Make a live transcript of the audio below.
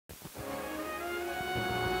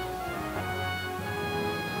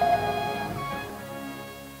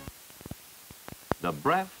the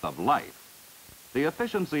breath of life. The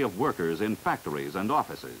efficiency of workers in factories and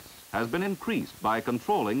offices has been increased by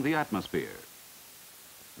controlling the atmosphere.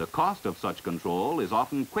 The cost of such control is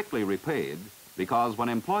often quickly repaid because when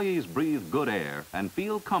employees breathe good air and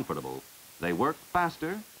feel comfortable, they work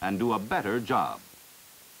faster and do a better job.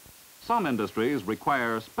 Some industries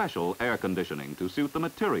require special air conditioning to suit the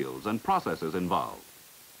materials and processes involved.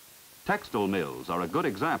 Textile mills are a good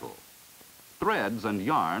example. Threads and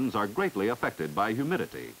yarns are greatly affected by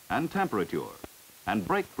humidity and temperature and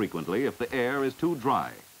break frequently if the air is too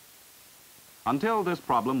dry. Until this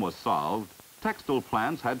problem was solved, textile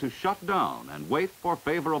plants had to shut down and wait for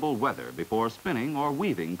favorable weather before spinning or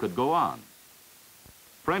weaving could go on.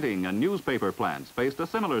 Printing and newspaper plants faced a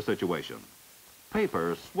similar situation.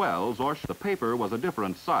 Paper swells or the paper was a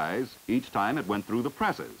different size each time it went through the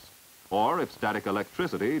presses, or if static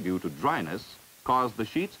electricity due to dryness caused the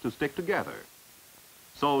sheets to stick together.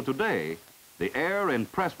 So today, the air in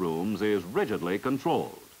press rooms is rigidly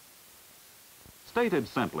controlled. Stated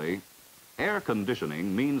simply, air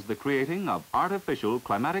conditioning means the creating of artificial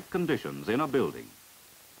climatic conditions in a building.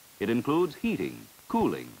 It includes heating,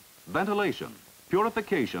 cooling, ventilation,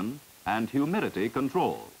 purification, and humidity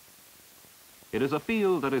control. It is a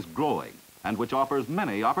field that is growing and which offers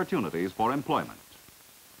many opportunities for employment.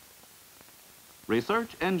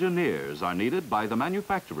 Research engineers are needed by the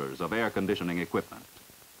manufacturers of air conditioning equipment.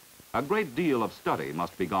 A great deal of study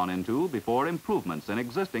must be gone into before improvements in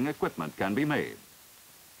existing equipment can be made.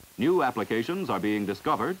 New applications are being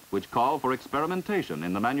discovered which call for experimentation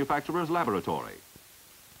in the manufacturer's laboratory.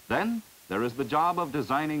 Then there is the job of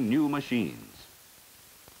designing new machines.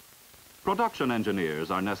 Production engineers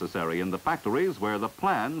are necessary in the factories where the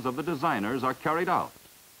plans of the designers are carried out.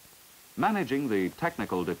 Managing the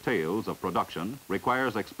technical details of production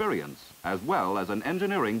requires experience as well as an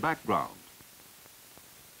engineering background.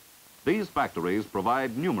 These factories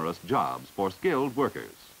provide numerous jobs for skilled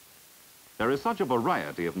workers. There is such a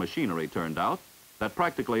variety of machinery turned out that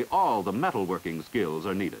practically all the metalworking skills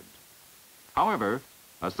are needed. However,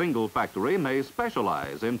 a single factory may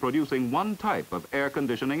specialize in producing one type of air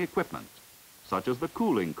conditioning equipment, such as the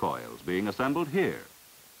cooling coils being assembled here.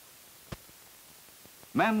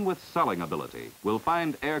 Men with selling ability will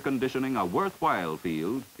find air conditioning a worthwhile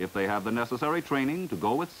field if they have the necessary training to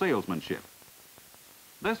go with salesmanship.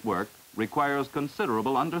 This work requires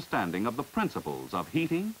considerable understanding of the principles of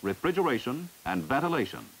heating, refrigeration, and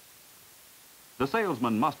ventilation. The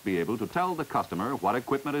salesman must be able to tell the customer what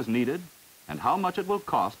equipment is needed and how much it will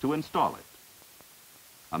cost to install it.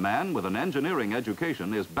 A man with an engineering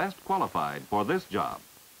education is best qualified for this job.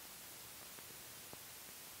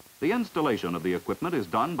 The installation of the equipment is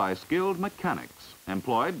done by skilled mechanics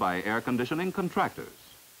employed by air conditioning contractors.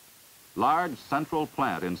 Large central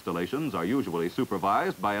plant installations are usually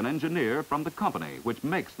supervised by an engineer from the company which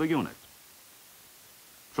makes the unit.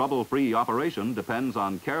 Trouble-free operation depends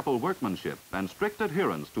on careful workmanship and strict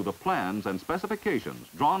adherence to the plans and specifications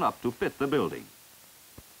drawn up to fit the building.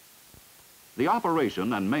 The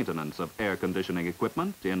operation and maintenance of air conditioning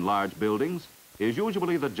equipment in large buildings is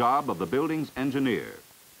usually the job of the building's engineer.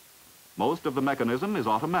 Most of the mechanism is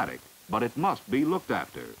automatic, but it must be looked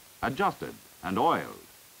after, adjusted, and oiled.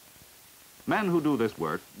 Men who do this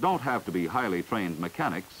work don't have to be highly trained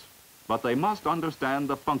mechanics, but they must understand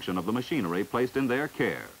the function of the machinery placed in their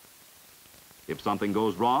care. If something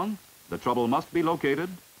goes wrong, the trouble must be located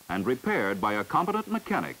and repaired by a competent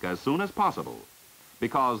mechanic as soon as possible,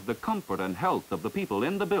 because the comfort and health of the people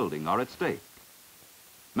in the building are at stake.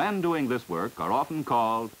 Men doing this work are often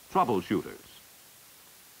called troubleshooters.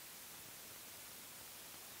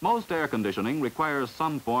 Most air conditioning requires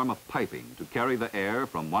some form of piping to carry the air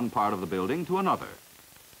from one part of the building to another.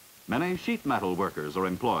 Many sheet metal workers are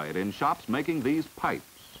employed in shops making these pipes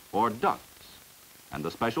or ducts and the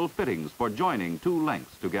special fittings for joining two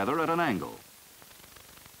lengths together at an angle.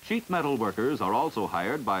 Sheet metal workers are also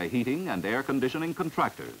hired by heating and air conditioning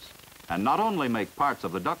contractors and not only make parts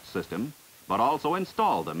of the duct system, but also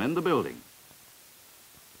install them in the building.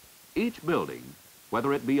 Each building,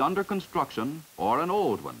 whether it be under construction or an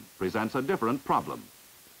old one, presents a different problem.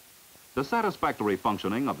 The satisfactory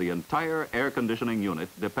functioning of the entire air conditioning unit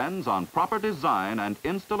depends on proper design and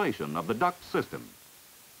installation of the duct system.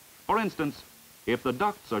 For instance, if the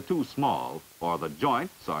ducts are too small or the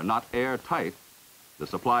joints are not airtight, the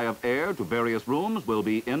supply of air to various rooms will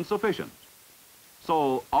be insufficient.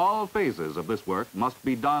 So all phases of this work must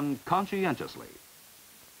be done conscientiously.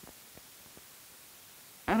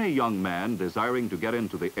 Any young man desiring to get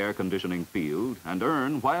into the air conditioning field and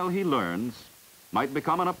earn while he learns might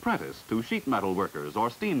become an apprentice to sheet metal workers or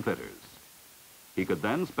steam fitters. He could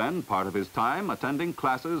then spend part of his time attending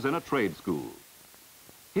classes in a trade school.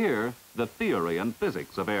 Here, the theory and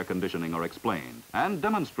physics of air conditioning are explained and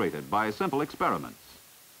demonstrated by simple experiments.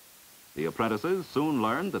 The apprentices soon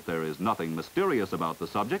learn that there is nothing mysterious about the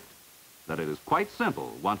subject, that it is quite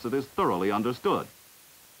simple once it is thoroughly understood.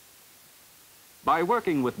 By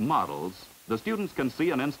working with models, the students can see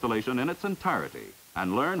an installation in its entirety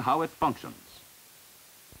and learn how it functions.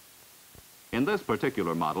 In this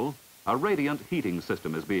particular model, a radiant heating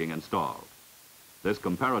system is being installed. This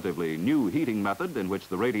comparatively new heating method, in which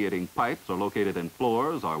the radiating pipes are located in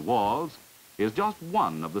floors or walls, is just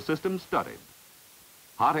one of the systems studied.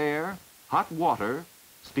 Hot air, hot water,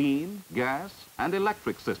 steam, gas, and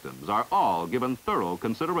electric systems are all given thorough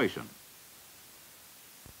consideration.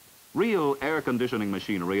 Real air conditioning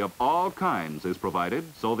machinery of all kinds is provided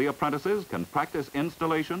so the apprentices can practice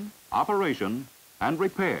installation, operation, and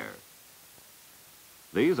repair.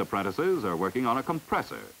 These apprentices are working on a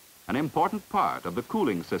compressor, an important part of the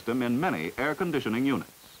cooling system in many air conditioning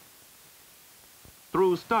units.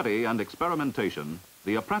 Through study and experimentation,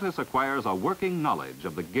 the apprentice acquires a working knowledge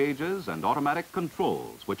of the gauges and automatic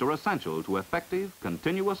controls which are essential to effective,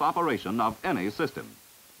 continuous operation of any system.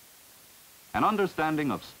 An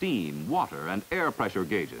understanding of steam, water, and air pressure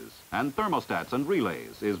gauges and thermostats and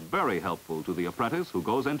relays is very helpful to the apprentice who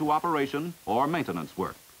goes into operation or maintenance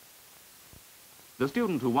work. The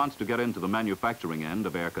student who wants to get into the manufacturing end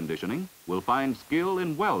of air conditioning will find skill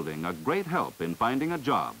in welding a great help in finding a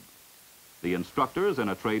job. The instructors in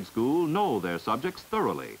a trade school know their subjects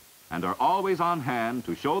thoroughly and are always on hand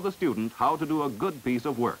to show the student how to do a good piece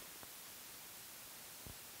of work.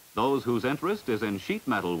 Those whose interest is in sheet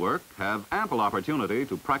metal work have ample opportunity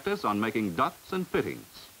to practice on making ducts and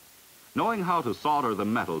fittings. Knowing how to solder the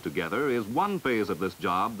metal together is one phase of this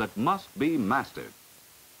job that must be mastered.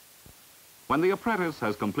 When the apprentice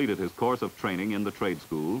has completed his course of training in the trade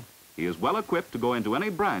school, he is well equipped to go into any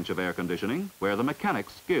branch of air conditioning where the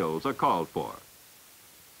mechanic's skills are called for.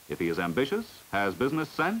 If he is ambitious, has business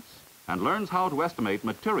sense, and learns how to estimate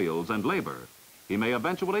materials and labor, he may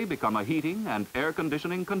eventually become a heating and air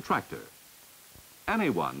conditioning contractor.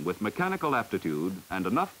 Anyone with mechanical aptitude and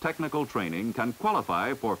enough technical training can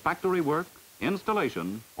qualify for factory work,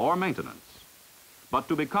 installation, or maintenance. But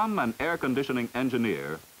to become an air conditioning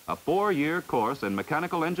engineer, a 4-year course in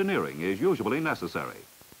mechanical engineering is usually necessary.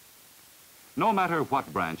 No matter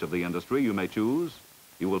what branch of the industry you may choose,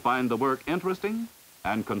 you will find the work interesting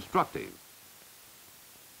and constructive.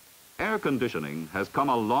 Air conditioning has come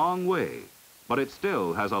a long way, but it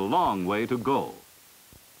still has a long way to go.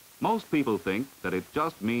 Most people think that it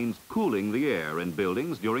just means cooling the air in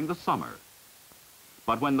buildings during the summer.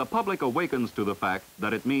 But when the public awakens to the fact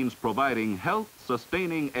that it means providing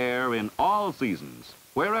health-sustaining air in all seasons,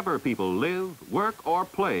 wherever people live, work, or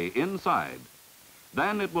play inside,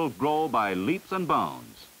 then it will grow by leaps and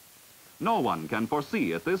bounds. No one can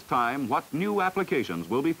foresee at this time what new applications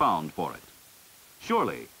will be found for it.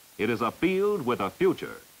 Surely, it is a field with a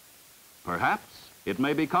future. Perhaps it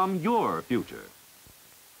may become your future.